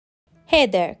Hey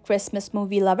there, Christmas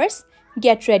movie lovers.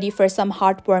 Get ready for some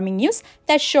heartwarming news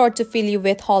that's sure to fill you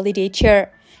with holiday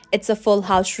cheer. It's a full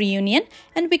house reunion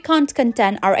and we can't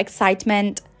contain our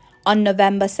excitement. On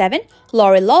November 7,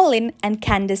 Loughlin and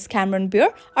Candace Cameron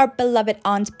Bure, our beloved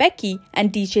Aunt Becky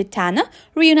and DJ Tanner,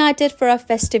 reunited for a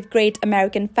festive Great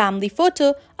American Family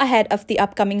photo ahead of the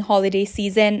upcoming holiday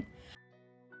season.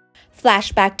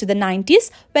 Flashback to the 90s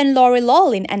when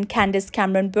Loughlin and Candace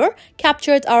Cameron Bure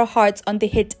captured our hearts on the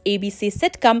hit ABC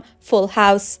sitcom Full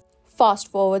House.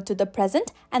 Fast forward to the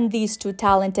present and these two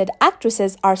talented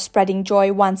actresses are spreading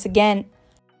joy once again.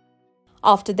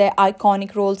 After their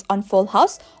iconic roles on Full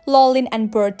House, Loughlin and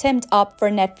Bure teamed up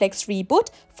for Netflix reboot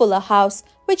Fuller House,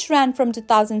 which ran from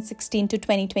 2016 to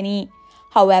 2020.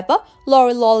 However,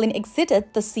 Loughlin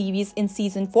exited the series in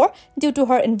season 4 due to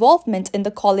her involvement in the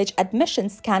college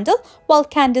admissions scandal, while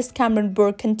Candace Cameron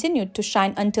Bure continued to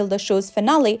shine until the show's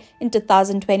finale in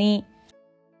 2020.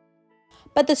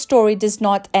 But the story does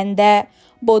not end there.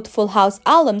 Both Full House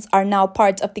alums are now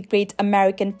part of the Great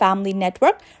American Family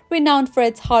network, renowned for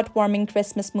its heartwarming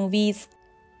Christmas movies.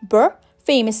 Bure,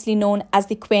 famously known as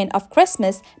the Queen of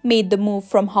Christmas, made the move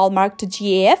from Hallmark to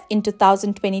GAF in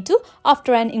 2022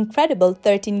 after an incredible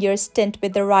 13-year stint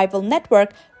with the rival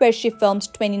network where she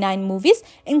filmed 29 movies,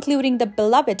 including the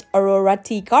beloved Aurora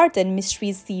Teagarden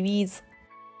Mysteries series.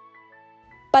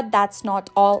 But that's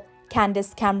not all.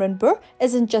 Candace Cameron Bure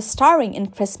isn't just starring in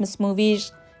Christmas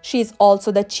movies. She is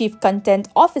also the Chief Content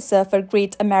Officer for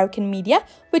Great American Media,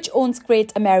 which owns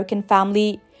Great American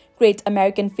Family, Great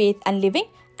American Faith and Living,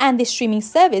 and the streaming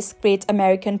service Great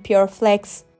American Pure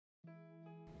Flix.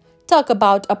 Talk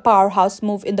about a powerhouse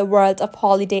move in the world of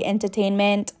holiday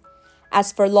entertainment.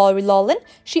 As for Loughlin,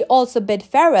 she also bid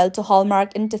farewell to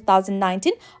Hallmark in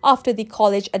 2019 after the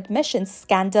college admissions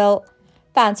scandal.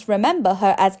 Fans remember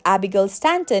her as Abigail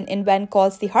Stanton in When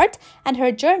Calls the Heart, and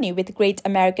her journey with Great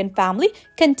American Family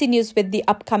continues with the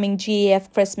upcoming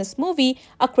GAF Christmas movie,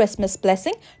 A Christmas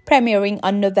Blessing, premiering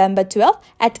on November 12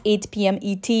 at 8 p.m.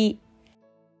 ET.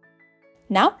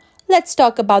 Now, let's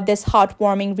talk about this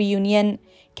heartwarming reunion.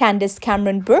 Candace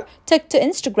Cameron Bure took to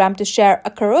Instagram to share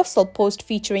a carousel post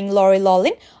featuring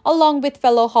Loughlin, along with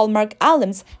fellow Hallmark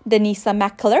alums Denisa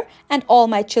McCuller and All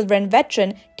My Children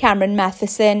veteran Cameron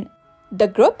Matheson. The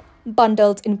group,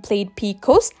 bundled in plaid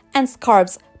peacoats and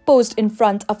scarves, posed in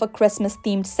front of a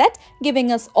Christmas-themed set,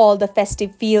 giving us all the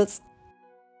festive feels.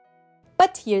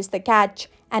 But here's the catch: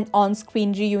 an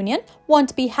on-screen reunion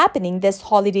won't be happening this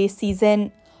holiday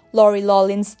season.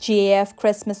 Loughlin's GAF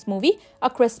Christmas movie, A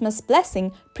Christmas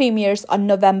Blessing, premieres on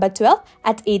November 12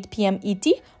 at 8 p.m. ET,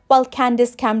 while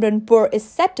Candace Cameron Bure is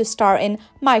set to star in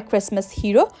My Christmas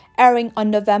Hero, airing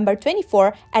on November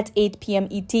 24 at 8 p.m.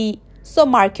 ET. So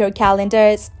mark your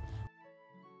calendars.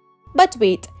 But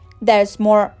wait, there's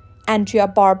more. Andrea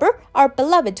Barber, our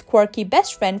beloved quirky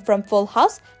best friend from Full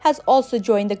House, has also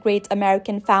joined the Great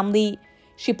American Family.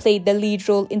 She played the lead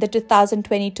role in the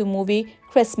 2022 movie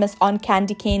Christmas on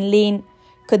Candy Cane Lane.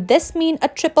 Could this mean a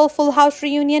triple Full House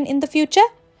reunion in the future?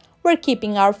 We're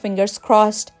keeping our fingers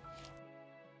crossed.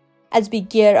 As we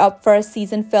gear up for a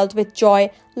season filled with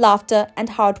joy, laughter, and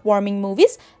heartwarming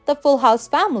movies, the Full House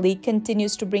family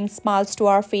continues to bring smiles to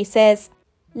our faces.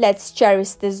 Let's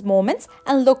cherish these moments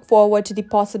and look forward to the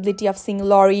possibility of seeing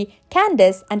Laurie,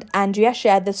 Candace, and Andrea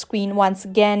share the screen once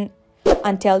again.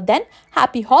 Until then,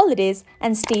 happy holidays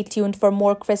and stay tuned for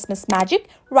more Christmas magic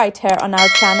right here on our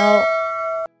channel.